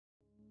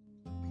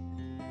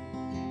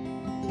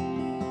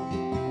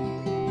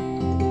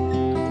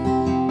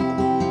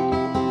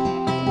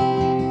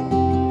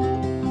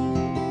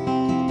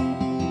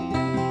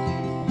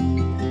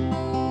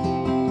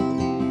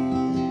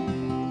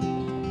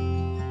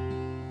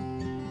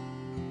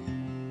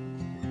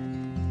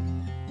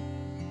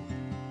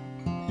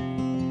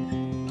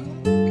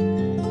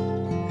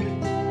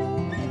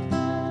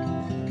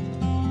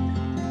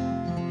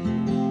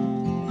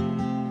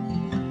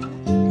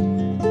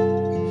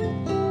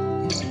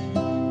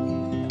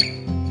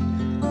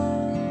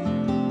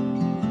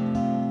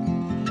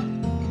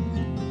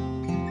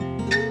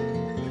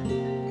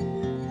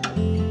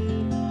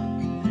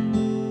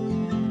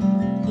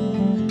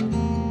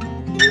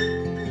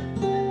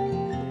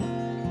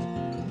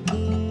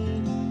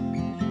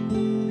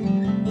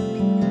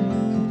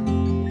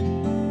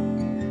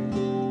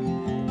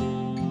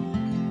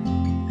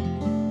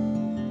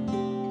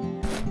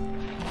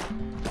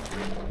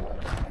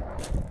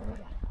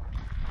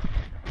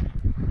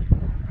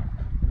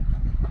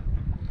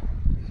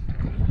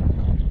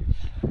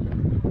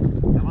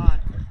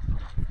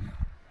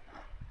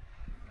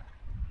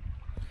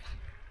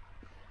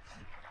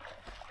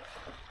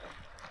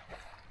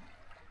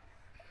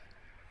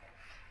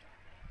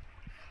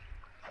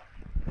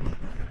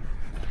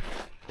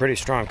pretty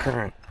strong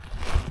current.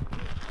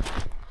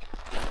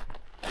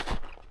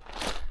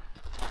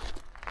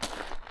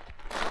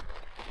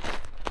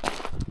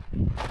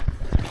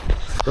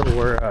 So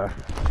we're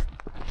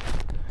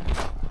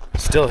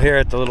still here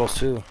at the Little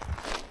Sioux.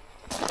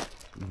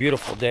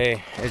 Beautiful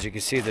day. As you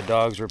can see, the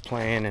dogs were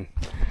playing, and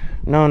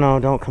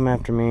no, don't come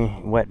after me,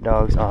 wet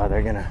dogs. Oh,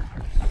 they're gonna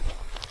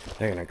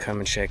come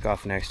and shake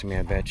off next to me,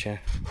 I bet you.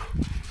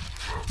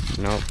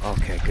 Nope.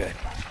 Okay, good.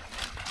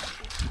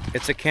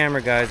 It's a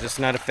camera, guys. It's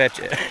not a fetch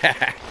it.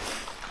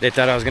 They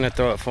thought I was gonna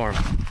throw it for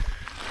them.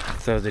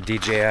 Throw the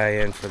DJI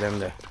in for them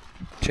to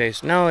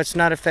chase. No, it's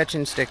not a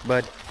fetching stick,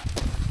 bud.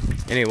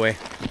 Anyway,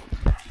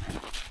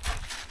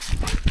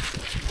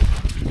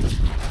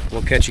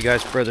 we'll catch you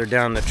guys further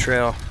down the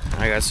trail.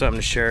 I got something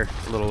to share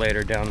a little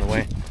later down the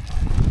way.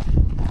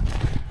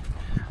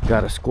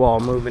 Got a squall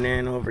moving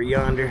in over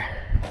yonder.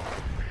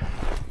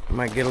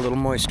 Might get a little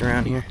moist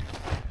around here.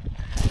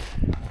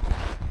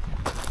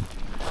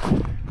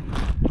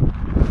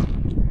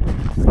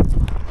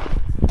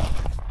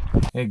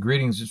 Hey,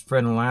 greetings, it's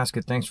Fred in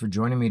Alaska. Thanks for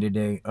joining me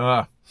today.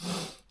 I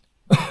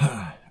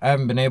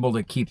haven't been able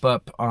to keep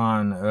up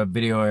on a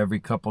video every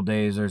couple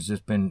days. There's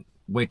just been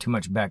way too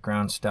much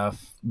background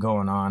stuff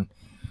going on.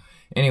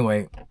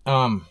 Anyway,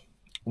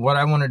 what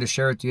I wanted to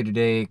share with you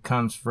today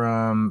comes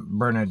from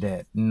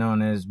Bernadette,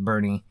 known as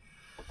Bernie.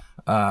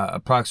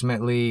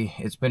 Approximately,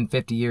 it's been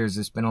 50 years.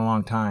 It's been a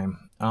long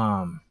time.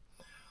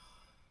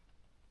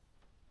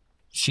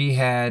 She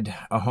had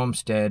a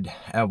homestead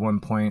at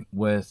one point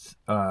with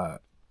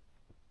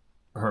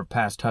her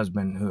past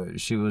husband.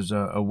 She was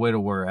a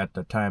widower at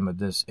the time of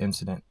this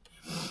incident.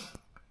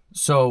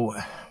 So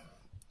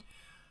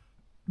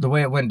the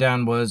way it went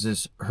down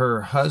is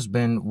her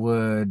husband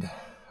would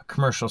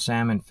commercial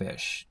salmon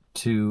fish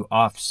to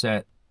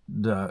offset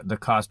the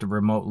cost of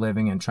remote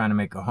living and trying to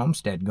make a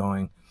homestead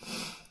going.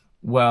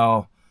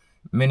 Well,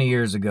 many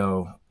years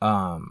ago,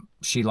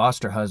 she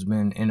lost her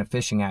husband in a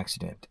fishing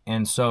accident,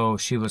 and so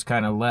she was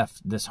kind of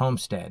left this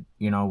homestead,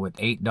 with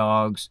 8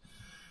 dogs.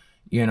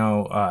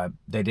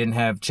 They didn't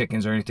have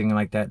chickens or anything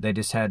like that. They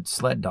just had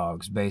sled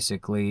dogs,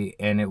 basically,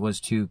 and it was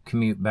to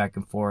commute back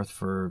and forth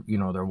for,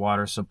 their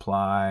water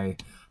supply,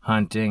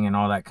 hunting, and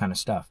all that kind of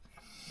stuff.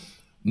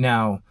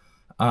 Now,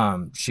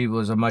 she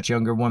was a much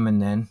younger woman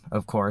then,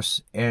 of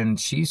course, and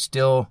she's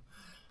still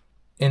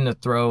in the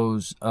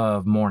throes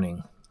of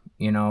mourning.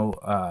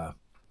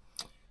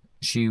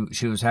 She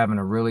was having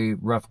a really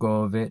rough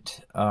go of it.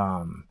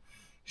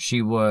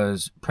 She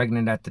was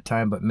pregnant at the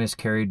time, but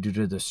miscarried due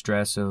to the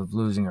stress of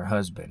losing her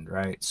husband,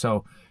 right?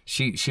 So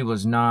she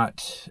was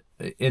not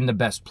in the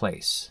best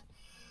place.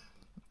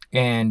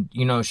 And,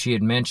 she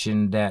had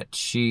mentioned that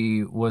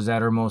she was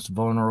at her most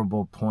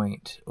vulnerable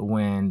point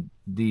when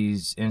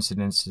these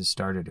incidences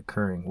started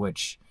occurring,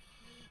 which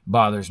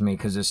bothers me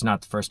because it's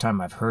not the first time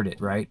I've heard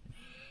it, right?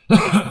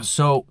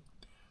 So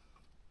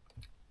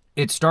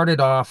it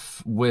started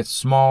off with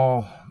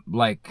small,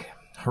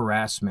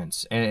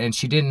 harassments, and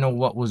she didn't know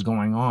what was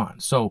going on.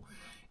 So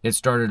it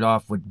started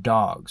off with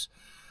dogs.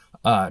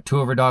 2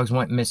 of her dogs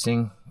went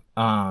missing.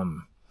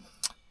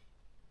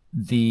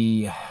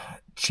 The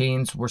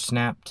chains were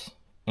snapped,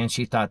 and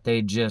she thought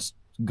they just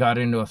got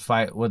into a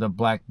fight with a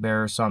black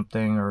bear or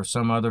something, or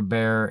some other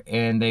bear,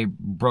 and they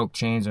broke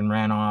chains and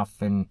ran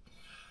off, and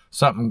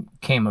something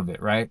came of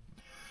it, right?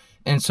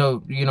 And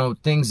so,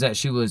 things that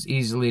she was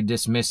easily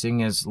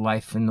dismissing as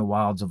life in the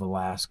wilds of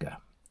Alaska.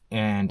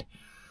 And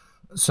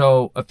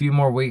so a few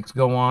more weeks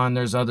go on.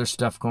 There's other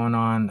stuff going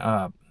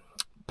on.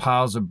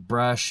 Piles of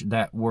brush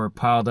that were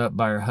piled up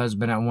by her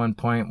husband at one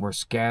point were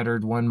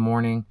scattered one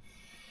morning.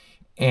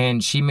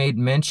 And she made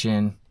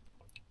mention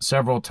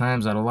several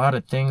times that a lot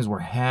of things were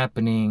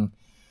happening,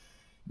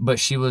 but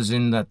she was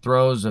in the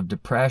throes of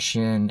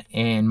depression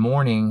and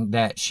mourning,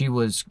 that she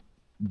was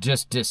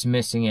just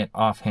dismissing it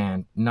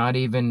offhand, not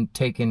even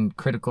taking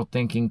critical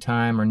thinking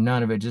time or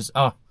none of it. Just,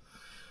 the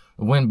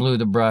wind blew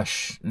the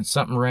brush and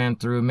something ran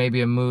through.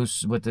 Maybe a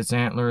moose with its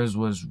antlers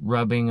was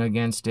rubbing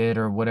against it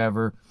or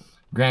whatever.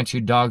 Grant you,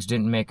 dogs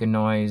didn't make a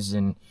noise,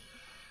 and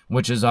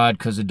which is odd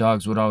because the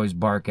dogs would always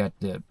bark at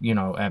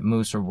at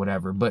moose or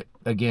whatever. But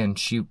again,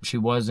 she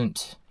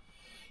wasn't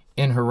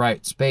in her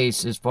right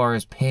space as far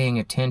as paying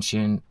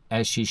attention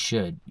as she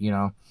should,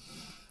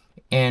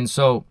 And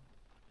so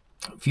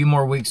a few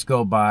more weeks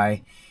go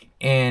by,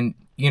 and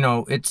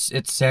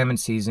it's salmon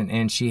season,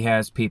 and she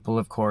has people,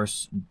 of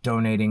course,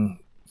 donating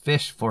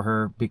fish for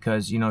her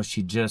because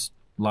she just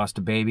lost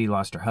a baby,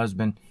 lost her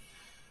husband,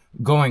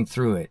 going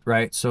through it,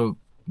 right? So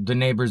the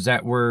neighbors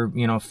that were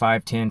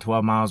 5, 10,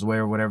 12 miles away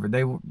or whatever,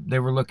 they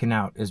were looking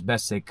out as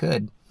best they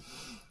could.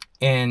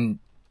 And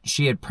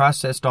she had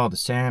processed all the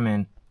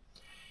salmon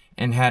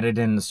and had it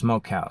in the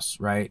smokehouse,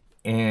 right?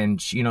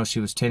 And she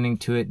was tending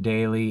to it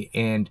daily,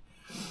 and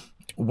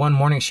one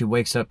morning she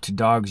wakes up to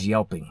dogs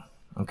yelping.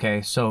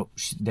 Okay, so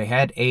they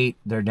had 8,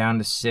 they're down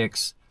to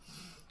 6.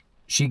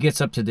 She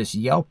gets up to this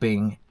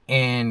yelping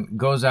and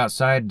goes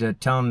outside to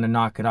tell them to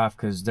knock it off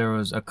because there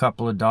was a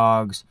couple of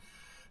dogs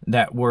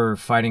that were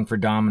fighting for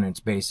dominance,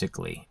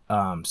 basically,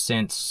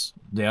 since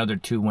the other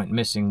two went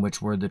missing,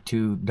 which were the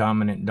two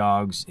dominant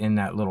dogs in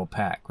that little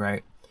pack,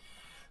 right?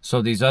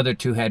 So these other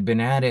two had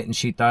been at it, and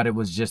she thought it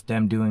was just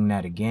them doing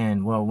that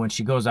again. Well, when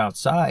she goes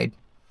outside,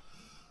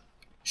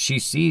 she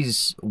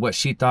sees what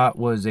she thought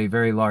was a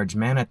very large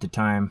man at the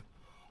time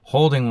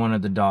holding one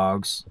of the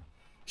dogs.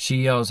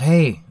 She yells,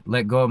 "Hey,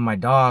 let go of my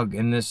dog,"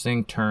 and this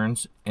thing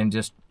turns and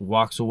just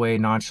walks away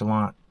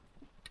nonchalant,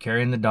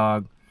 carrying the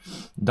dog.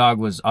 Dog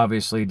was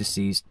obviously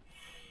deceased,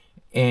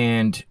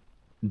 and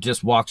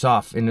just walks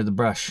off into the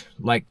brush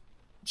like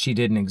she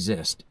didn't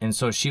exist. And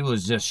so she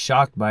was just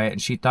shocked by it,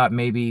 and she thought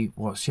maybe,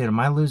 well, shit, am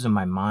I losing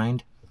my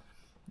mind?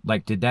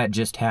 Like, did that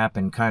just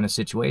happen kind of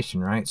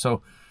situation, right?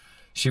 So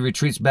she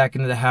retreats back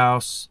into the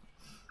house,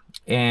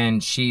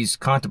 and she's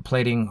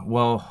contemplating,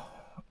 well,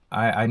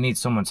 I need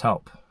someone's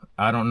help.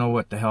 I don't know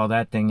what the hell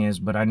that thing is,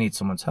 but I need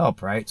someone's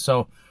help, right?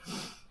 So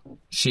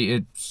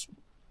she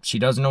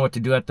doesn't know what to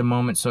do at the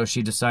moment, so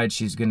she decides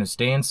she's going to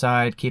stay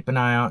inside, keep an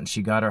eye out, and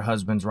she got her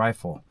husband's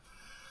rifle.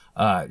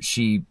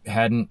 She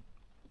hadn't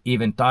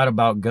even thought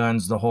about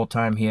guns the whole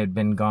time he had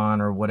been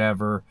gone or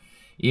whatever,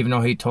 even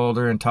though he told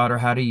her and taught her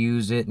how to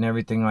use it and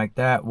everything like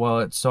that. Well,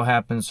 it so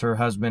happens her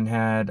husband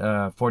had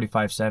a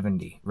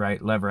 45-70,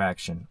 right, lever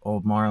action,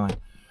 old Marlin.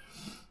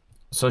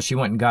 So she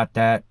went and got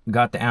that,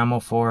 got the ammo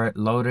for it,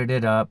 loaded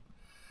it up,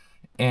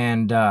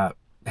 and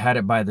had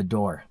it by the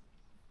door.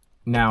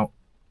 Now,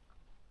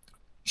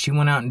 she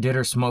went out and did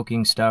her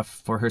smoking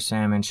stuff for her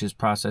salmon. She was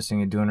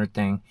processing it, doing her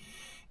thing.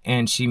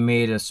 And she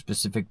made a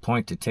specific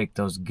point to take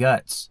those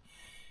guts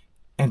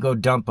and go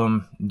dump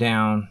them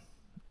down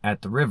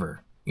at the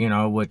river, you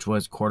know, which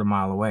was a quarter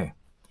mile away.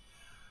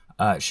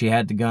 She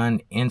had the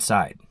gun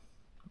inside,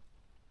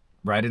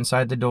 right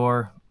inside the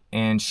door.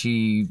 And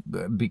she,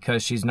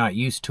 because she's not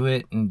used to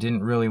it and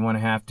didn't really want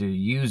to have to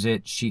use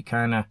it, she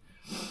kind of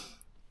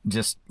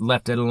just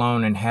left it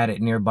alone and had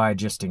it nearby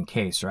just in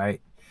case,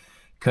 right?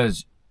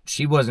 Because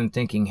she wasn't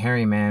thinking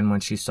hairy man when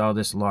she saw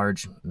this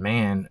large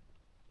man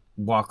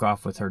walk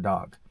off with her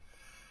dog.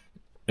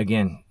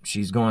 Again,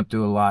 she's going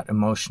through a lot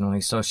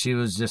emotionally. So she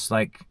was just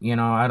like, you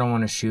know, I don't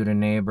want to shoot a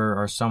neighbor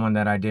or someone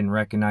that I didn't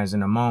recognize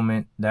in a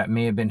moment that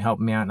may have been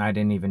helping me out and I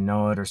didn't even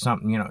know it or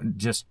something, you know,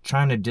 just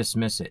trying to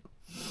dismiss it.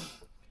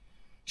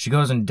 She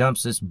goes and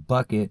dumps this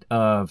bucket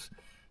of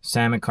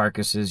salmon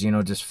carcasses, you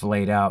know, just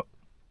filleted out,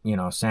 you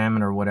know,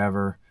 salmon or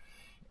whatever.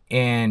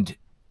 And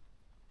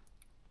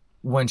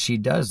when she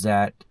does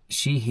that,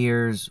 she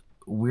hears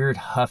weird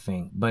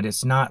huffing, but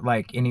it's not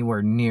like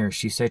anywhere near.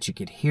 She said she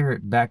could hear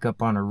it back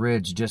up on a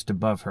ridge just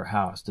above her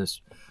house,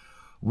 this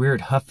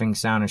weird huffing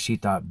sound, and she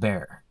thought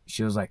bear.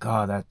 She was like,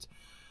 oh,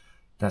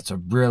 that's a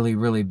really,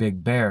 really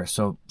big bear.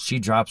 So she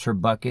drops her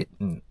bucket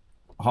and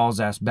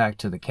hauls ass back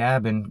to the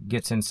cabin,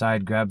 gets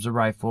inside, grabs a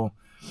rifle,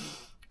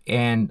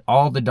 and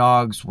all the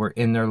dogs were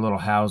in their little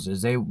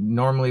houses. They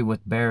normally,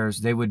 with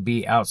bears, they would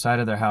be outside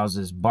of their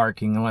houses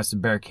barking unless the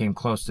bear came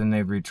close, then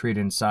they'd retreat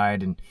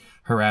inside and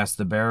harass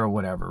the bear or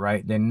whatever,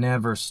 right? They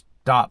never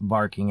stopped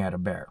barking at a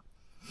bear.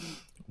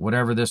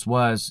 Whatever this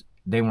was,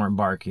 they weren't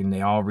barking.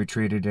 They all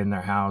retreated in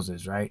their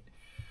houses, right?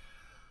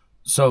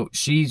 So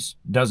she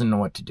doesn't know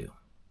what to do.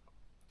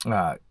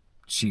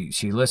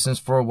 She listens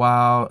for a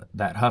while.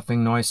 That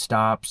huffing noise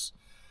stops.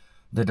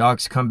 The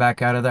dogs come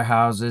back out of their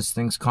houses.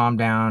 Things calm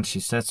down. She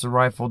sets the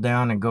rifle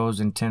down and goes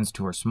and tends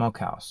to her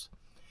smokehouse.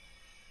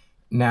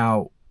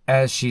 Now,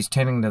 as she's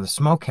tending to the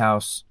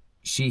smokehouse,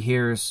 she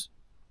hears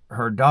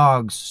her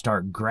dogs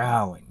start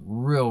growling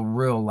real,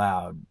 real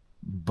loud,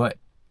 but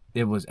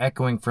it was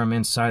echoing from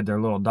inside their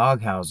little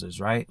dog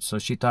houses, right? So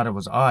she thought it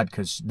was odd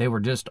because they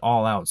were just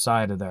all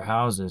outside of their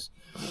houses.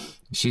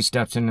 She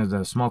steps into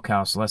the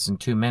smokehouse less than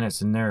 2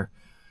 minutes, and they're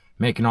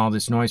making all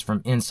this noise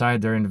from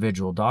inside their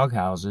individual dog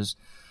houses.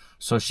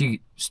 So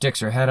she sticks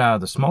her head out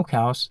of the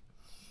smokehouse,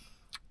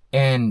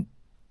 and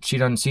she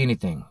doesn't see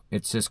anything.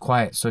 It's just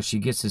quiet. So she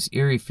gets this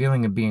eerie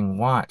feeling of being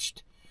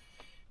watched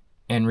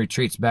and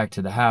retreats back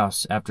to the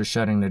house after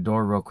shutting the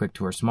door real quick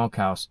to her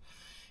smokehouse.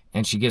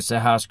 And she gets to the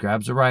house,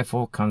 grabs a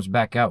rifle, comes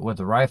back out with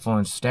a rifle,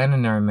 and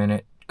standing there a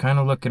minute, kind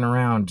of looking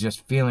around,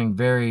 just feeling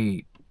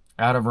very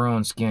out of her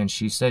own skin.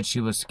 She said she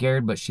was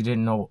scared, but she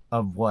didn't know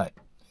of what.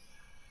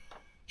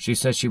 She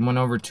said she went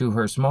over to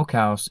her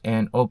smokehouse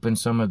and opened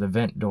some of the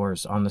vent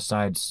doors on the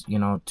sides, you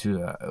know,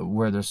 to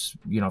where this,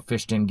 you know,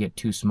 fish didn't get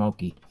too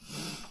smoky.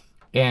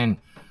 And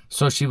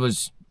so she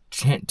was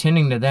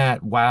tending to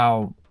that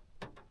while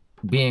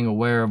being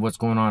aware of what's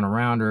going on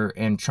around her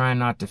and trying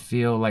not to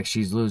feel like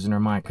she's losing her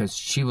mind, because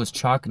she was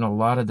chalking a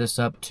lot of this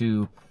up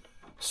to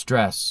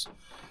stress.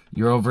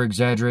 You're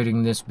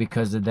over-exaggerating this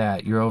because of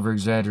that. You're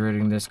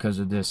over-exaggerating this because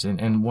of this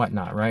and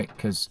whatnot, right?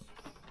 Because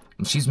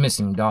she's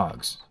missing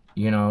dogs,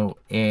 you know,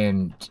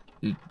 and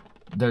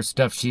there's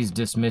stuff she's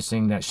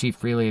dismissing that she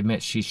freely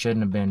admits she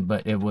shouldn't have been,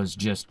 but it was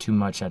just too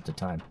much at the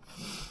time.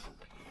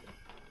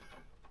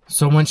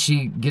 So when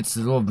she gets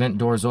the little vent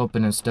doors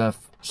open and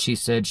stuff, she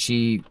said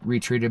she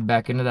retreated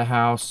back into the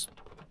house,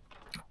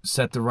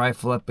 set the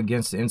rifle up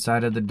against the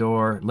inside of the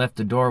door, left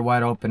the door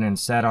wide open, and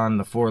sat on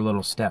the 4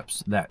 little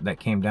steps that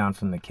came down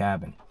from the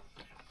cabin.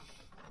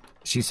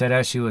 she said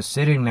as she was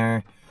sitting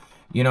there,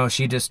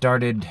 she just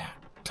started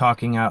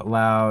talking out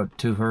loud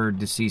to her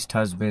deceased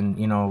husband,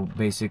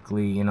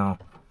 basically,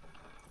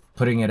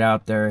 putting it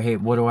out there. Hey,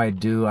 what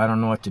do? I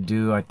don't know what to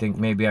do. I think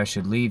maybe I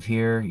should leave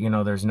here.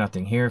 There's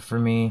nothing here for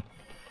me.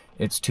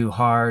 It's too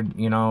hard,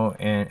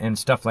 and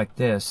stuff like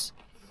this.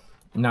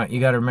 Now, you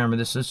got to remember,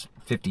 this is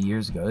 50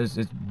 years ago. It's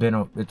been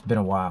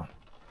a while.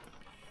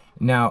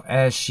 Now,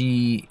 as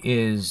she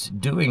is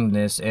doing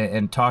this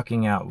and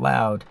talking out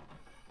loud,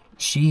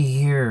 she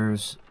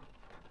hears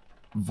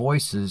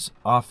voices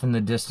off in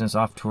the distance,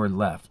 off to her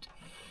left,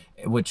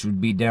 which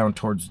would be down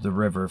towards the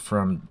river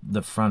from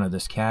the front of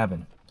this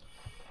cabin.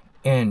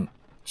 And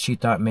she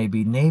thought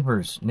maybe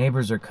neighbors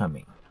are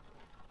coming.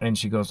 And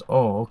she goes,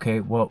 oh, okay,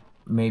 well,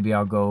 maybe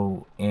I'll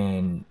go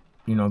and,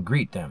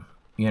 greet them,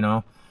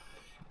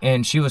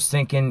 And she was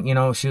thinking,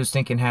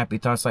 happy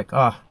thoughts like,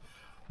 oh,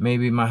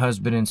 maybe my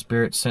husband in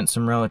spirit sent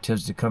some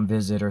relatives to come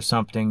visit or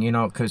something,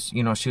 because,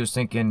 she was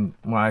thinking,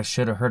 well, I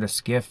should have heard a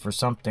skiff or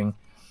something.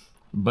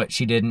 But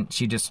she didn't.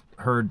 She just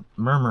heard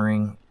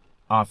murmuring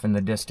off in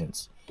the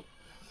distance.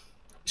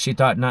 She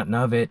thought nothing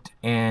of it,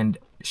 and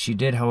she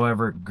did,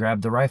 however,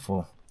 grab the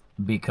rifle.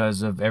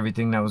 Because of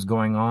everything that was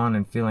going on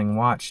and feeling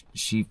watched,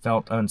 she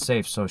felt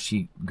unsafe. So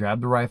she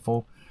grabbed the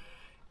rifle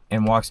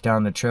and walks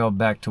down the trail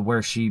back to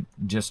where she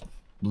just a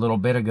little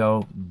bit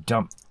ago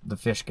dumped the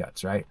fish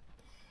guts, right?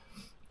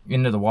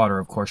 Into the water,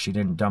 of course. She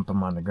didn't dump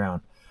them on the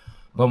ground.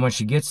 But when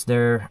she gets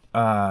there,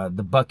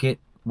 the bucket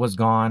was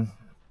gone.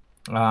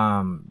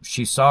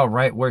 She saw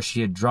right where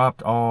she had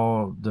dropped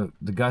all the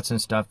guts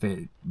and stuff.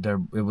 It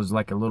was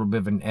like a little bit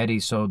of an eddy,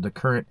 so the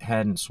current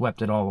hadn't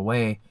swept it all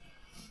away.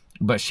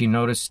 But she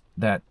noticed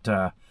that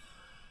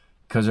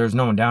because there's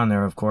no one down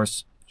there, of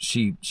course,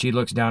 she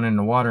looks down in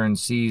the water and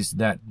sees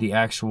that the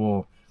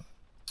actual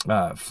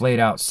flayed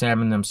out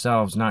salmon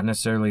themselves, not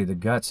necessarily the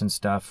guts and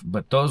stuff,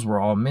 but those were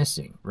all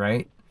missing,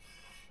 right?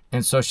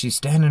 And so she's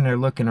standing there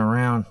looking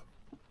around,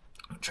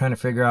 trying to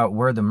figure out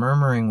where the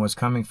murmuring was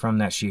coming from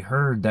that she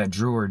heard that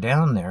drew her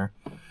down there.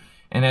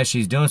 And as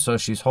she's doing so,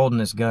 she's holding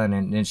this gun,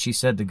 and she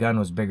said the gun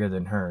was bigger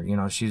than her.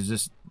 She's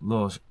just a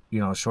little,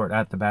 short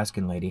at the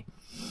Baskin lady.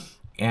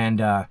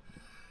 And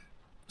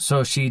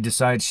so she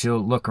decides she'll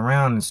look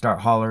around and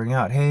start hollering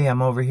out, hey,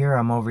 I'm over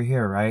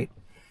here, right?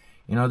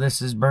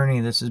 This is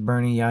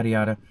Bernie, yada,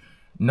 yada.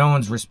 No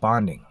one's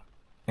responding.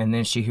 And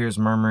then she hears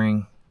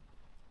murmuring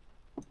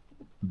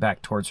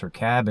back towards her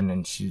cabin,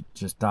 and she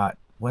just thought,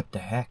 what the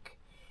heck?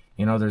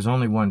 There's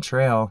only one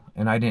trail,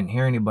 and I didn't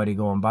hear anybody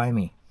going by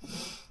me.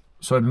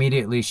 So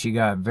immediately she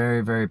got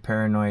very, very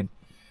paranoid,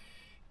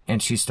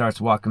 and she starts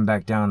walking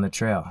back down the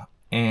trail.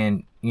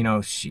 And,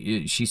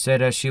 she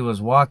said as she was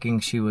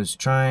walking, she was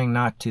trying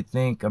not to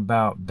think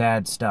about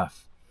bad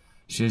stuff.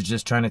 She was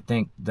just trying to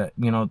think that,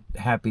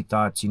 happy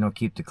thoughts,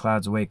 keep the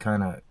clouds away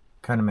kind of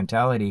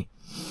mentality.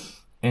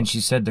 And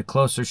she said the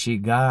closer she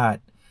got,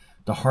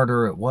 the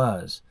harder it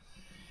was.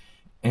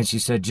 And she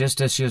said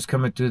just as she was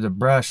coming through the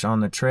brush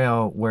on the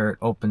trail where it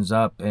opens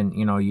up and,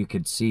 you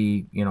could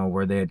see,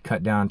 where they had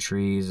cut down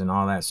trees and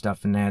all that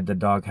stuff, and they had the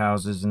dog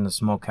houses and the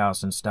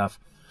smokehouse and stuff.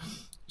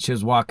 She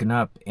was walking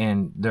up,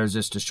 and there's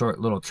just a short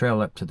little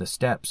trail up to the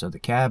steps of the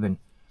cabin.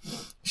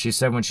 She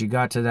said when she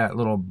got to that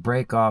little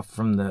break off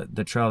from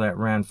the trail that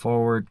ran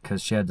forward,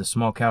 because she had the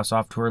smokehouse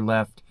off to her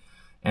left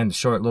and the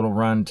short little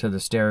run to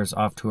the stairs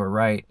off to her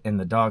right and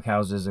the dog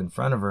houses in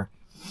front of her,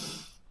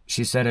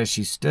 she said as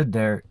she stood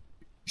there,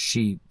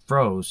 she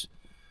froze,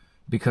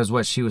 because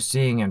what she was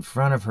seeing in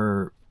front of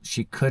her,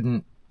 she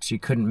couldn't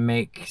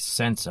make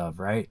sense of,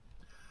 right?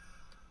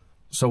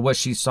 So what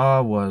she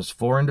saw was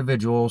 4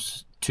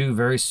 individuals, 2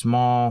 very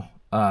small.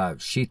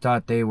 She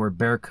thought they were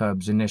bear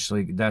cubs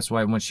initially. That's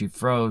why when she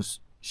froze,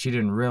 she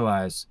didn't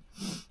realize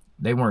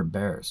they weren't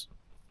bears.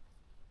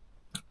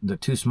 The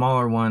 2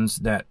 smaller ones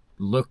that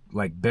looked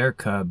like bear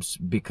cubs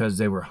because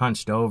they were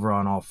hunched over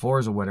on all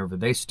fours or whatever,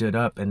 they stood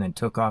up and then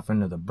took off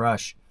into the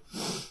brush.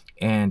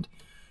 And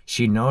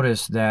she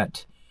noticed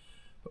that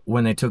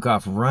when they took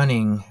off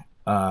running,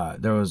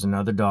 there was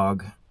another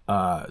dog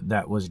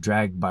that was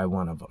dragged by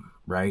one of them,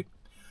 right?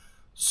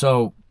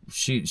 So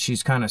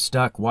she's kind of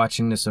stuck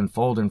watching this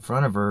unfold in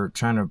front of her,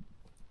 trying to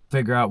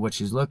figure out what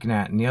she's looking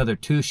at. And the other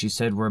 2, she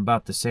said, were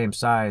about the same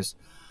size.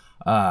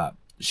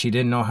 She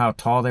didn't know how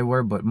tall they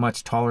were, but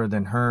much taller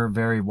than her,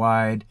 very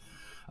wide.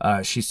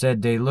 She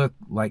said they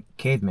looked like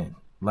cavemen,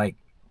 like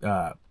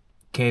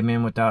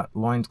cavemen without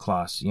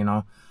loincloths,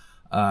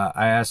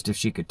 I asked if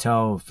she could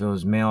tell if it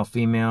was male,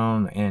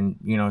 female, and,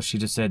 she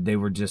just said they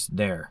were just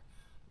there.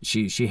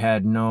 She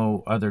had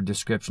no other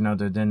description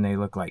other than they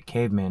looked like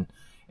cavemen,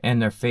 and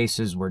their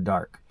faces were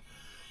dark.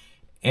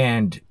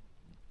 And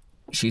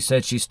she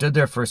said she stood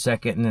there for a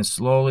second and then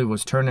slowly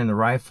was turning the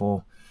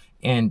rifle.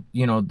 And,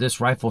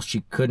 this rifle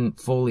she couldn't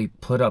fully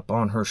put up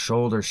on her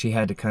shoulder. She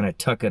had to kind of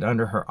tuck it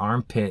under her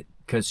armpit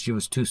because she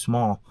was too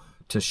small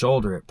to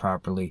shoulder it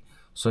properly.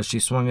 So she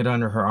swung it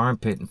under her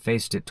armpit and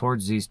faced it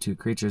towards these 2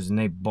 creatures, and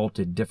they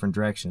bolted different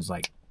directions,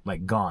 like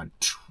gone.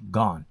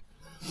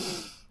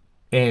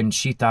 And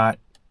she thought,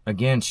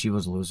 again, she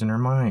was losing her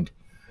mind.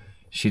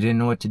 She didn't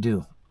know what to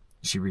do.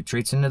 She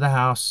retreats into the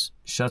house,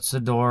 shuts the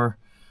door,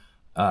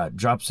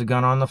 drops the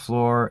gun on the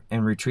floor,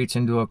 and retreats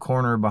into a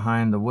corner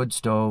behind the wood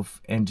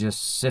stove and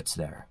just sits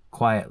there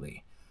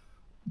quietly.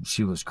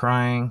 She was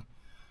crying.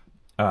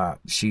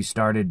 She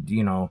started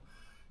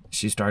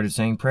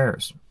saying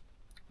prayers.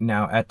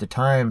 Now, at the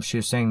time she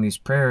was saying these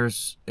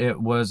prayers,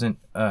 it wasn't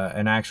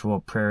an actual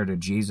prayer to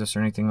Jesus or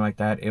anything like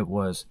that.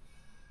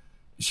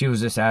 She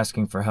was just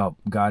asking for help.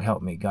 God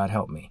help me, God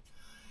help me.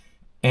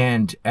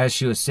 And as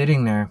she was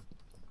sitting there,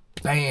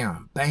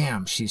 bam,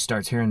 bam, she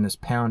starts hearing this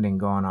pounding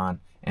going on.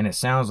 And it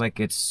sounds like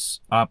it's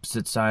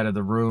opposite side of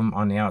the room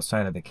on the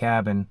outside of the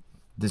cabin.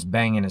 This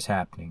banging is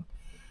happening.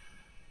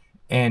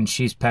 And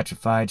she's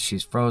petrified.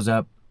 She's froze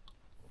up.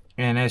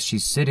 And as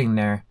she's sitting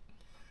there,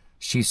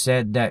 she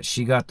said that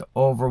she got the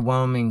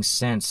overwhelming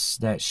sense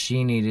that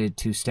she needed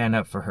to stand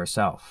up for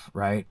herself,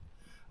 right?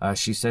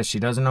 She says she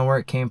doesn't know where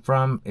it came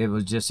from. It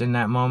was just in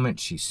that moment.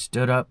 She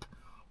stood up,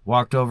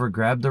 walked over,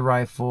 grabbed the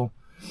rifle,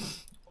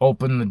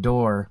 opened the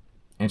door.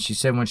 And she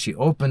said when she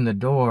opened the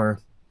door,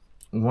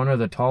 one of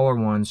the taller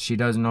ones, she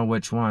doesn't know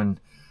which one,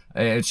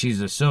 she's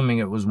assuming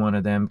it was one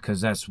of them because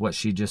that's what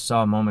she just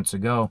saw moments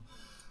ago,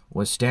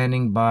 was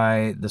standing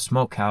by the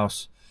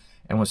smokehouse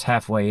and was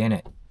halfway in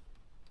it.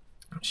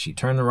 She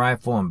turned the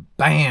rifle and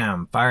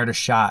bam, fired a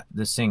shot.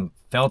 This thing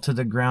fell to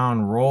the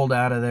ground, rolled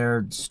out of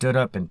there, stood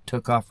up, and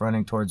took off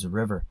running towards the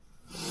river.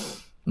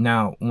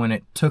 Now, when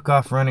it took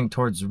off running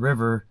towards the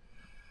river,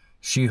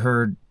 she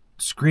heard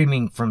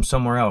screaming from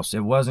somewhere else. It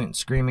wasn't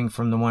screaming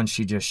from the one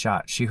she just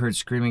shot. She heard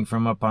screaming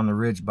from up on the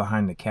ridge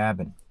behind the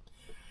cabin.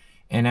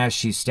 And as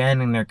she's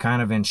standing there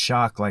kind of in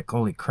shock, like,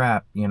 holy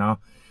crap,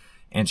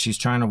 and she's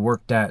trying to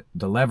work the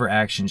lever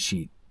action,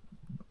 she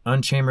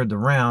unchambered the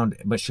round,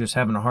 but she was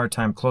having a hard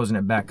time closing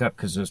it back up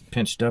because it was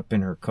pinched up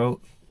in her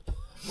coat.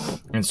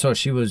 And so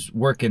she was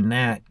working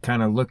that,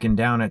 kind of looking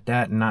down at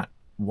that and not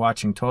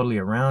watching totally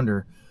around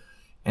her.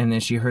 And then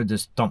she heard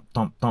this thump,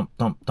 thump, thump,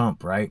 thump,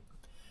 thump, right?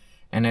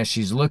 And as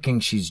she's looking,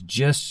 she's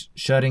just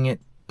shutting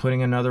it,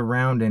 putting another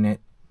round in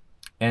it,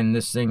 and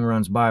this thing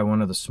runs by.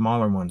 One of the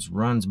smaller ones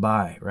runs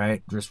by,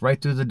 right? Just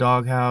right through the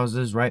dog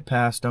houses, right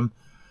past them,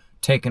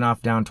 taking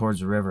off down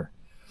towards the river.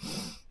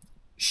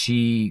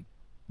 She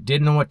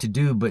didn't know what to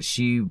do, but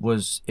she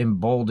was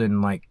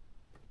emboldened, like,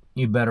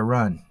 you better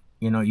run.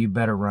 You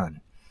better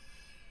run.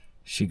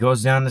 She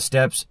goes down the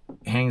steps,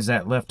 hangs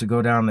that left to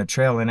go down the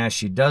trail, and as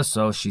she does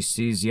so, she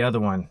sees the other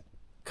one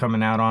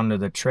coming out onto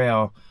the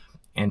trail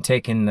and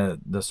taking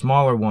the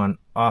smaller one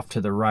off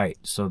to the right.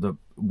 So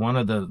one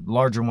of the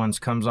larger ones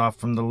comes off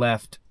from the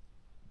left,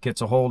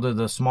 gets a hold of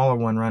the smaller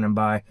one running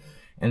by,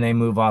 and they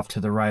move off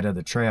to the right of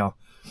the trail.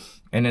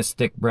 And it's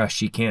thick brush.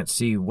 She can't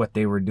see what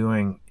they were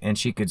doing. And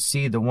she could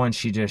see the one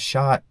she just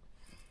shot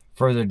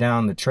further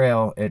down the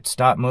trail. It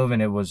stopped moving.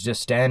 It was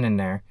just standing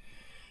there.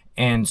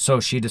 And so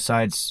she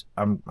decides,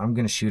 I'm going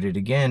to shoot it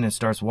again, and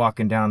starts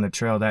walking down the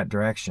trail that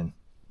direction.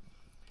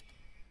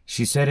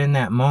 She said in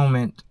that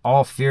moment,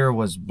 all fear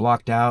was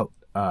blocked out.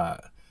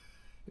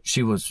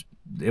 It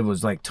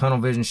was like tunnel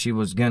vision. She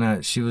was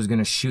gonna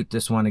shoot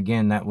this one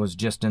again that was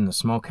just in the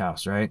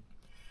smokehouse, right?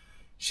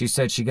 She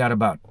said she got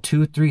about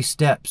 2-3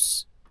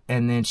 steps,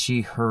 and then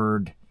she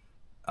heard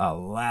a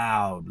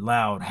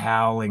loud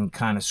howling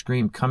kind of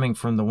scream coming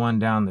from the one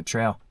down the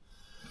trail.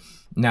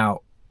 Now,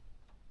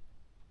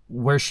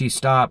 where she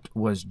stopped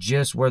was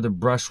just where the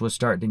brush was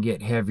starting to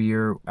get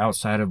heavier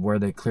outside of where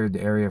they cleared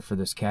the area for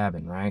this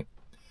cabin, right?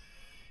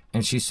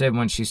 And she said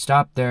when she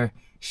stopped there,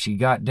 she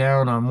got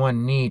down on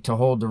one knee to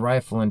hold the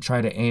rifle and try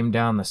to aim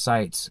down the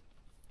sights.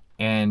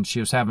 And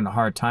she was having a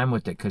hard time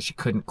with it because she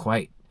couldn't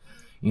quite,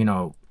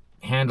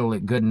 handle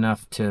it good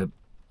enough to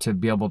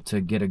be able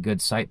to get a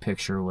good sight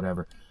picture or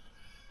whatever.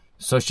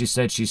 So she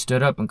said she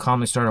stood up and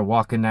calmly started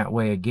walking that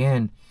way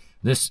again.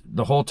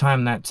 The whole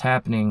time that's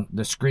happening,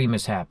 the scream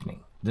is happening.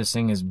 This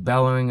thing is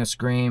bellowing a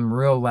scream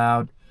real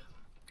loud.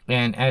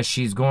 And as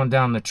she's going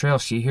down the trail,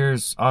 she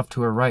hears off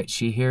to her right,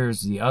 she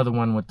hears the other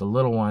one with the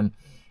little one.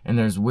 And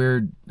there's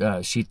weird,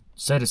 she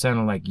said it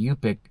sounded like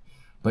Yupik,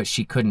 but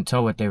she couldn't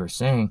tell what they were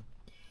saying.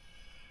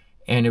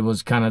 And it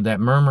was kind of that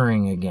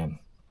murmuring again.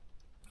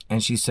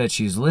 And she said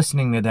she's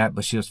listening to that,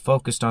 but she was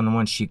focused on the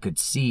one she could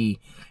see.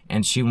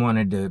 And she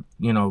wanted to,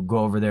 go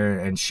over there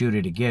and shoot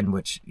it again,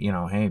 which,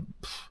 hey,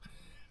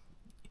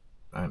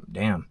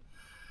 damn.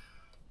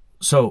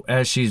 So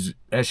as she's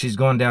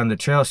going down the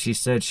trail, she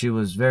said she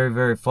was very,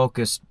 very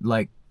focused,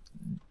 like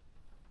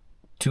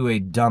to a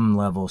dumb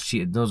level.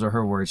 Those are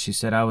her words. She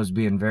said, I was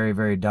being very,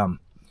 very dumb.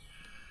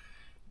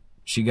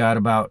 She got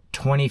about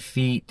 20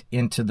 feet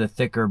into the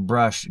thicker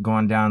brush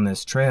going down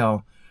this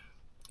trail,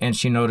 and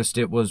she noticed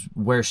it was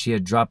where she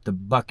had dropped the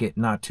bucket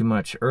not too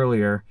much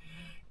earlier.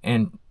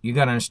 And you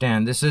got to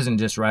understand, this isn't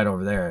just right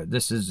over there.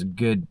 This is a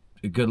good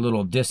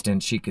little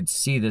distance. She could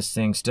see this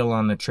thing still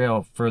on the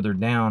trail further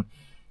down.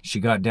 She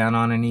got down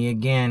on a knee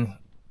again,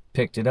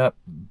 picked it up,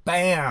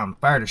 bam,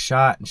 fired a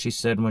shot. And she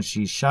said when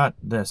she shot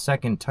the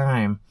second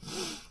time,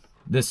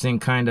 this thing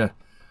kind of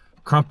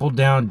crumpled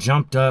down,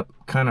 jumped up,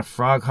 kind of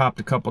frog hopped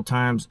a couple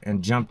times,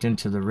 and jumped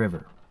into the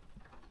river.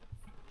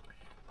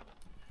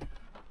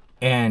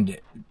 And,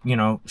 you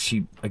know,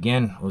 she,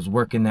 again, was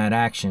working that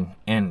action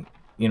and,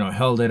 you know,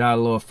 held it out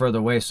a little further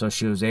away so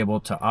she was able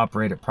to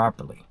operate it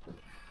properly.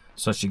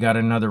 So she got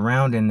another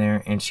round in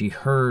there, and she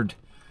heard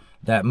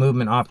that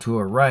movement off to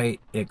her right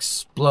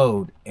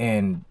explode,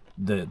 and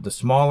the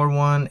smaller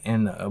one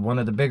and one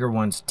of the bigger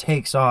ones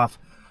takes off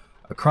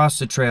across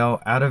the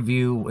trail, out of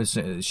view.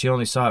 She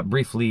only saw it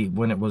briefly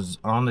when it was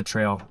on the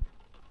trail,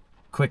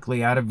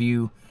 quickly out of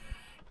view,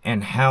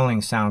 and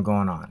howling sound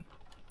going on.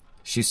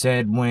 She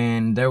said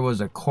when there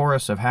was a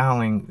chorus of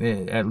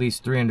howling, at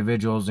least 3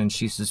 individuals, and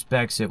she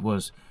suspects it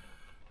was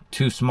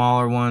 2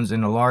 smaller ones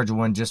and a larger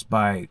one, just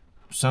by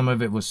some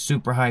of it was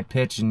super high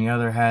pitched and the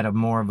other had a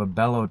more of a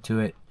bellow to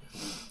it.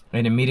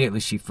 And immediately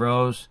she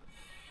froze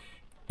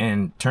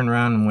and turned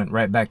around and went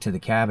right back to the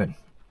cabin.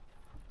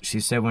 She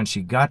said when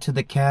she got to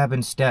the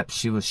cabin steps,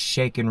 she was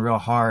shaking real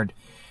hard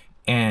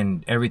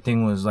and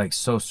everything was like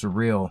so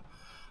surreal.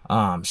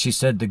 She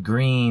said the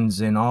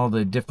greens and all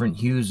the different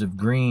hues of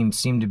green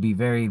seemed to be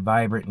very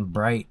vibrant and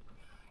bright,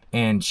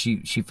 and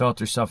she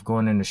felt herself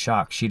going into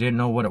shock. She didn't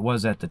know what it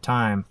was at the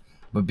time,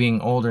 but being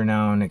older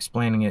now and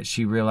explaining it,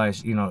 she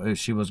realized, you know,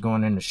 she was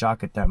going into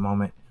shock at that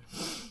moment.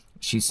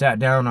 She sat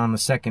down on the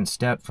second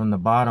step from the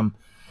bottom,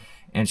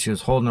 and she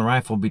was holding the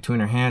rifle between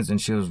her hands, and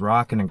she was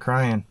rocking and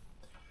crying,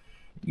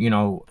 you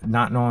know,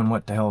 not knowing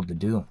what the hell to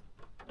do.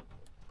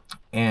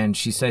 And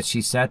she said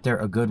she sat there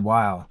a good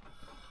while.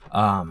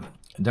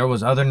 There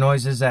was other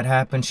noises that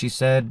happened, she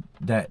said,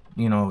 that,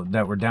 you know,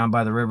 that were down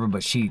by the river,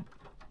 but she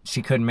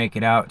couldn't make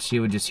it out. She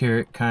would just hear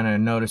it, kind of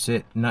notice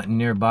it, nothing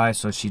nearby,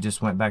 so she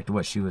just went back to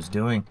what she was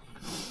doing.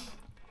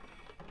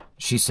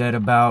 She said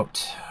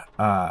about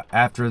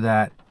after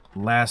that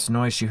last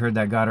noise she heard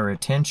that got her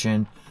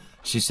attention,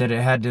 she said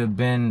it had to have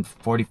been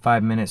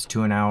 45 minutes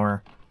to an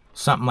hour,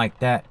 something like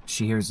that.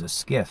 She hears a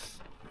skiff,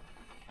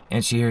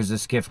 and she hears the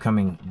skiff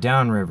coming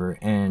downriver,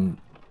 and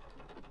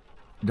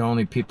the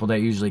only people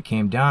that usually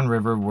came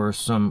downriver were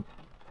some,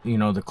 you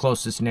know, the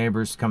closest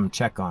neighbors come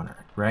check on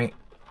her, right?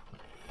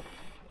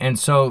 And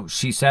so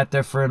she sat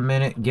there for a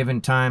minute, given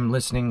time,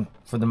 listening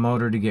for the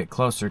motor to get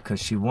closer, because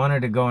she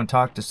wanted to go and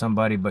talk to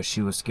somebody, but she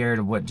was scared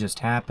of what just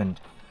happened.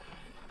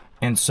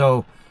 And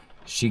so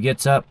she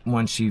gets up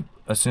when she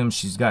assumes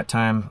she's got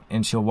time,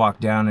 and she'll walk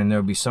down, and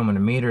there'll be someone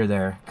to meet her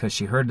there, because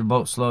she heard the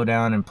boat slow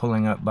down and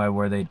pulling up by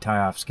where they'd tie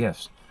off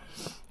skiffs.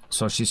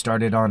 So she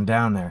started on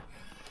down there.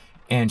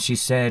 And she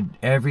said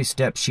every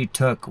step she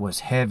took was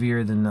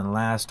heavier than the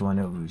last one.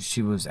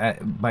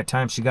 By the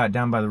time she got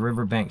down by the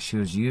riverbank, she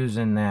was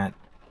using that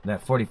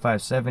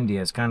 4570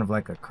 as kind of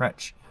like a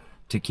crutch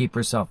to keep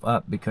herself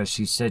up, because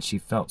she said she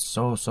felt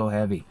so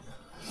heavy.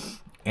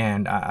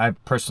 And I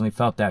personally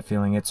felt that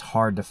feeling. It's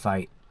hard to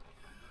fight.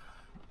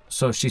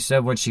 So she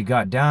said when she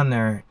got down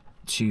there,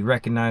 she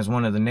recognized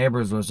one of the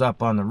neighbors was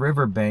up on the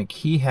riverbank.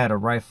 He had a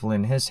rifle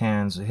in his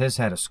hands. His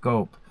had a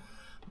scope,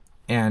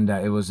 and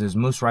it was his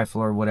moose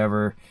rifle or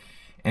whatever.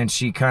 And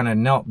she kind of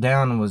knelt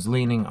down and was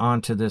leaning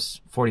onto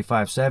this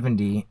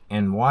 4570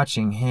 and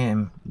watching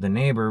him. The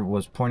neighbor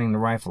was pointing the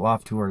rifle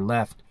off to her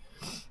left,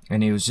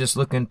 and he was just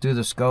looking through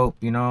the scope,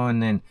 you know,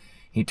 and then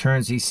he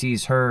turns, he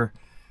sees her,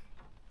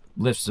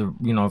 lifts the,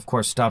 you know, of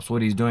course, stops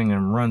what he's doing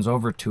and runs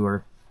over to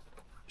her.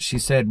 She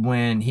said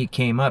when he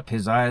came up,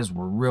 his eyes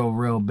were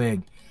real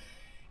big,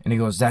 and he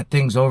goes, that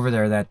thing's over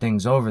there,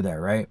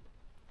 right?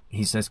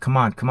 He says, come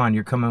on,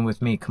 you're coming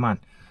with me, come on.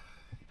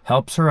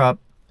 Helps her up,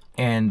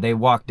 and they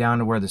walked down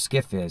to where the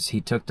skiff is.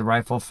 He took the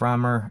rifle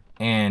from her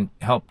and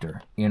helped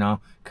her, you know,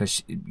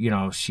 because, you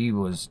know, she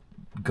was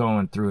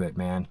going through it,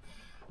 man.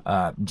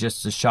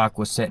 Just the shock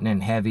was setting in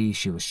heavy.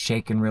 She was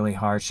shaking really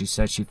hard. She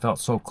said she felt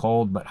so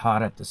cold but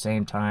hot at the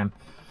same time.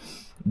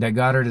 They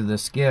got her to the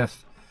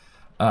skiff.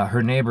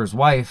 Her neighbor's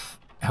wife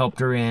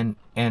helped her in,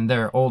 and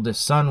their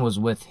oldest son was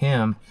with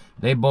him.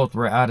 They both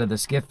were out of the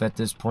skiff at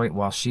this point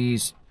while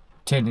she's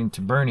tending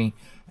to Bernie,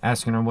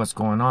 asking her what's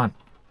going on.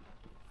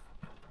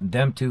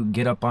 Them two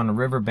get up on the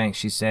riverbank,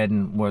 she said,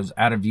 and was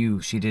out of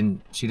view. She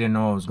didn't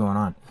know what was going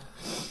on.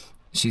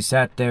 She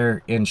sat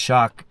there in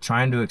shock,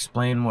 trying to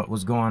explain what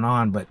was going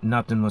on, but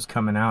nothing was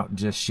coming out.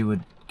 Just she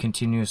would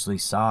continuously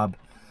sob.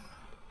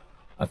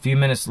 A few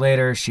minutes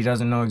later, she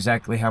doesn't know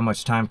exactly how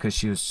much time because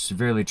she was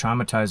severely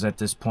traumatized at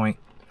this point.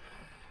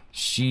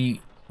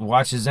 She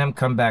watches them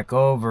come back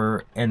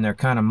over, and they're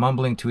kind of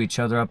mumbling to each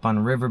other up on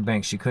the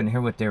riverbank. She couldn't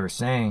hear what they were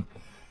saying.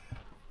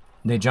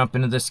 They jump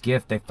into the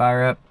skiff, they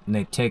fire up, and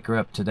they take her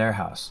up to their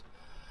house.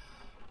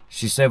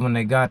 She said when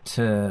they got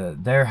to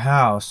their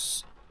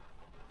house,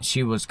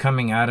 she was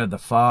coming out of the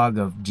fog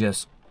of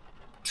just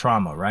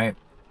trauma, right?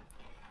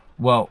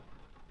 Well,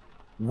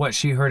 what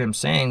she heard him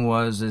saying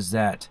is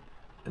that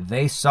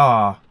they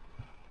saw,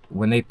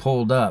 when they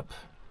pulled up,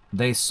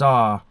 they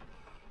saw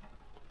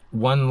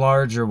one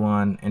larger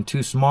one and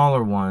 2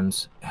 smaller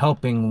ones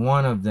helping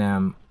one of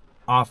them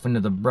off into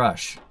the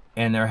brush.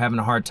 And they're having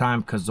a hard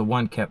time because the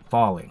one kept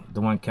falling.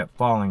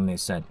 They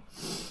said.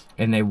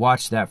 And they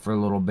watched that for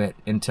a little bit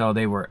until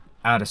they were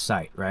out of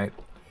sight, right?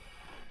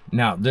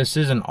 Now, this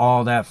isn't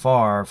all that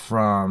far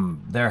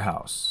from their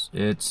house.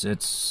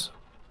 It's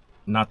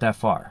not that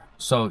far.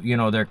 So, you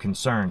know, they're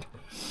concerned.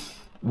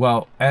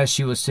 Well, as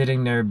she was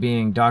sitting there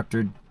being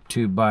doctored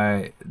to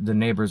by the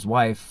neighbor's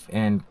wife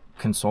and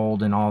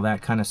consoled and all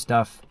that kind of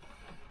stuff,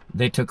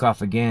 they took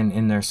off again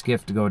in their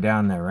skiff to go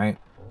down there, right?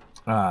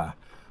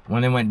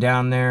 When they went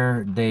down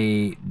there,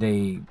 they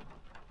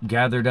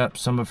gathered up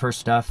some of her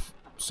stuff,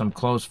 some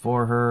clothes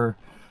for her,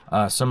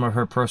 some of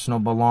her personal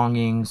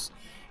belongings,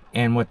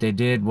 and what they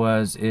did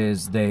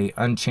is they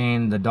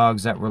unchained the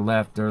dogs that were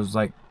left. There was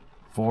like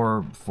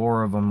four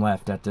of them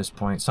left at this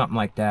point, something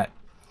like that.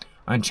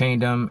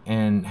 Unchained them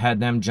and had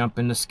them jump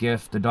in the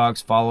skiff. The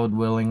dogs followed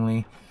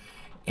willingly,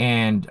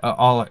 and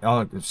all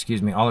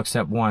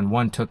except one.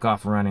 One took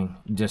off running,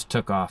 just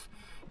took off,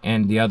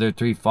 and the other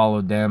three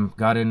followed them.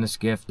 Got in the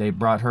skiff. They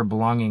brought her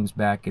belongings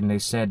back, and they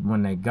said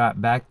when they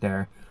got back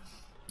there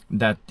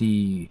that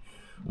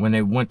when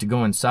they went to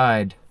go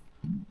inside,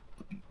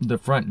 the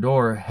front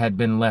door had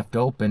been left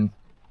open,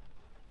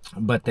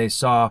 but they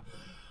saw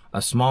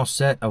a small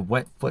set of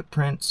wet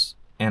footprints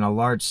and a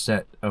large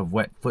set of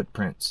wet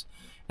footprints.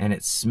 And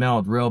it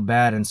smelled real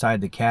bad inside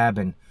the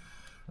cabin.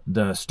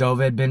 The stove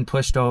had been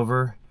pushed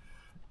over,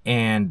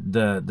 and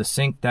the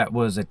sink that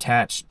was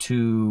attached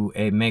to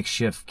a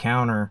makeshift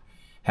counter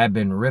had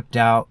been ripped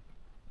out,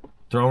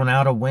 thrown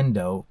out a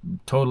window,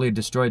 totally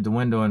destroyed the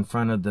window in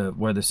front of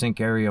where the sink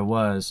area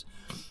was.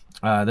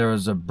 There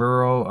was a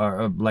burrow,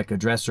 or like a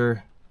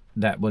dresser,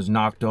 that was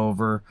knocked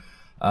over.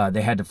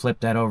 They had to flip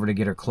that over to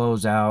get her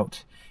clothes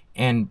out,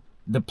 and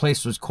the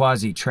place was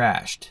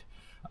quasi-trashed.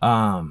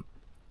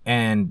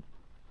 And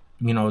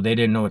you know, they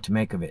didn't know what to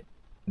make of it.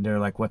 They're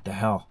like, what the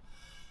hell?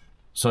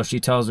 So she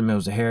tells them it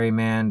was a hairy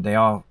man. They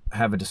all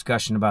have a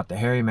discussion about the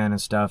hairy man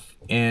and stuff.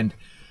 And,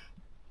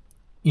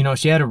 you know,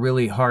 she had a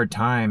really hard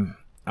time.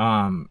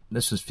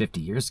 This was 50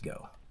 years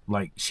ago.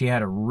 Like, she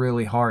had a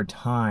really hard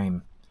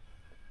time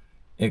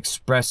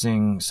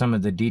expressing some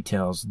of the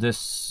details.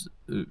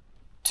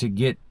 To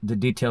get the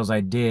details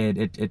I did,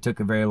 it took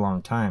a very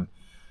long time.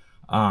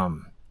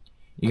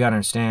 You gotta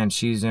understand,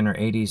 she's in her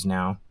 80s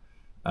now.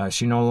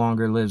 She no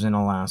longer lives in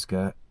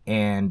Alaska,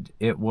 and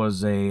it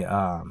was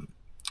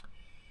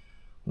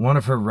one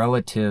of her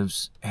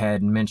relatives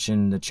had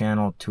mentioned the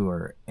channel to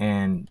her,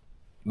 and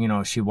you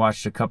know, she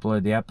watched a couple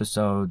of the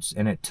episodes,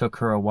 and it took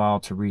her a while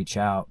to reach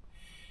out,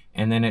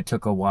 and then it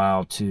took a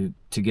while to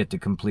get the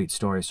complete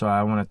story. So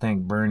I want to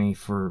thank Bernie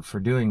for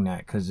doing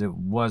that, because it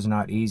was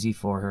not easy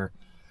for her.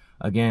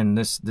 Again,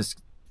 this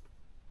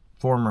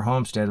former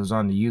homestead was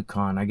on the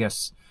Yukon. I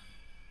guess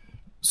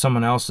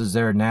someone else is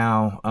there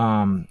now,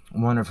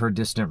 one of her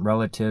distant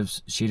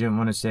relatives. She didn't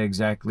want to say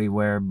exactly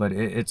where, but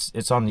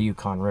it's on the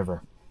Yukon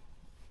River.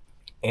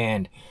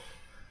 And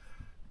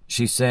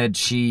she said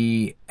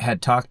she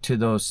had talked to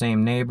those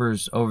same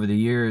neighbors over the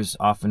years,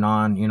 off and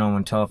on, you know,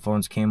 when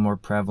telephones came more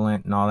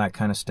prevalent and all that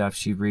kind of stuff.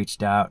 She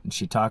reached out and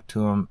she talked to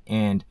them,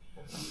 and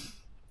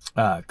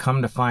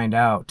come to find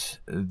out,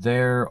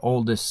 their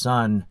oldest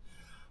son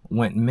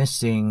went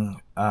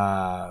missing,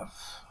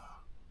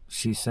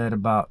 she said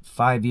about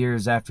 5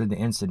 years after the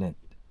incident.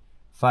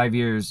 5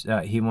 years,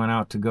 he went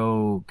out to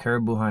go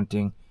caribou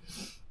hunting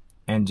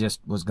and just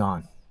was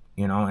gone,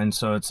 you know. And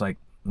so it's like,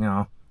 you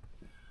know,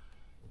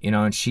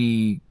 and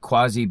she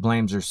quasi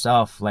blames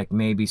herself, like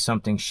maybe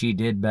something she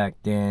did back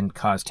then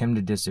caused him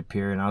to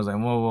disappear. And I was like,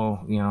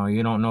 whoa, you know,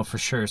 you don't know for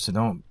sure, so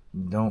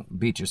don't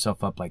beat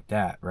yourself up like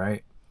that,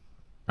 right?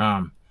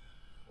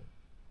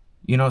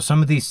 You know,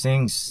 some of these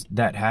things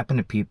that happen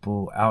to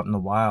people out in the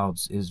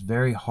wilds is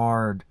very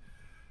hard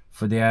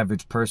for the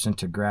average person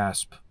to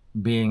grasp,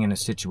 being in a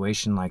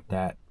situation like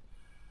that.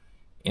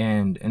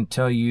 And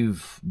until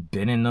you've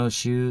been in those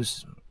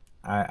shoes,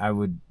 I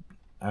would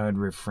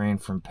refrain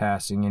from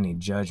passing any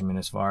judgment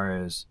as far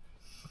as,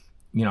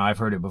 you know, I've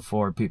heard it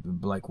before. People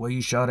be like, well,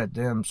 you shot at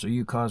them, so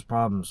you caused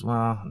problems.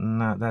 Well,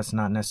 no, that's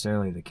not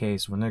necessarily the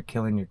case. When they're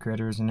killing your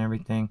critters and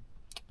everything,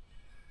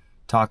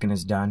 talking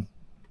is done,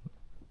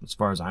 as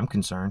far as I'm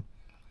concerned.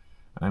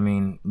 I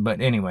mean, but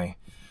anyway,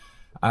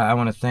 I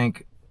want to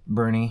thank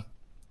Bernie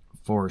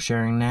for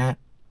sharing that.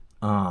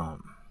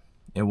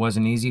 It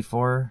wasn't easy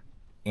for her,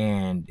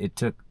 and it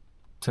took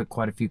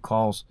quite a few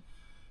calls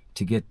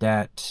to get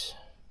that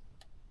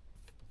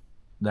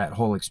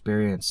whole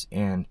experience.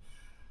 And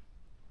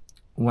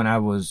when I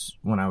was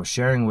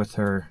sharing with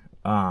her,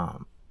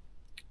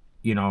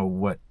 you know,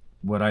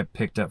 what I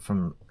picked up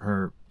from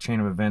her chain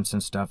of events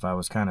and stuff, I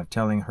was kind of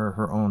telling her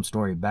her own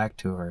story back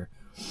to her,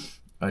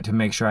 to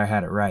make sure I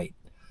had it right,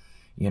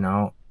 you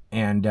know.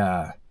 And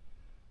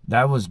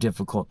that was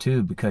difficult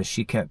too, because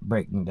she kept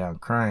breaking down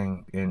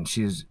crying, and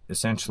she's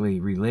essentially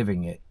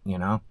reliving it, you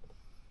know.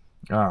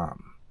 I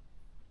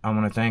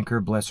want to thank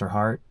her, bless her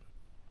heart,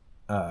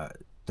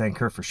 thank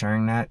her for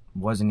sharing that. It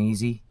wasn't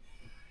easy.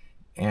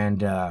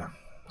 And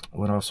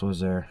what else was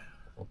there?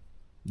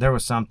 There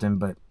was something,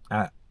 but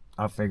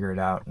I'll figure it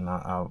out, and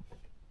I'll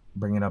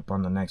bring it up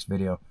on the next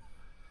video.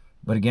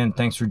 But again,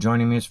 thanks for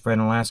joining me. It's Fred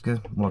in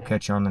Alaska. We'll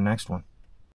catch you on the next one.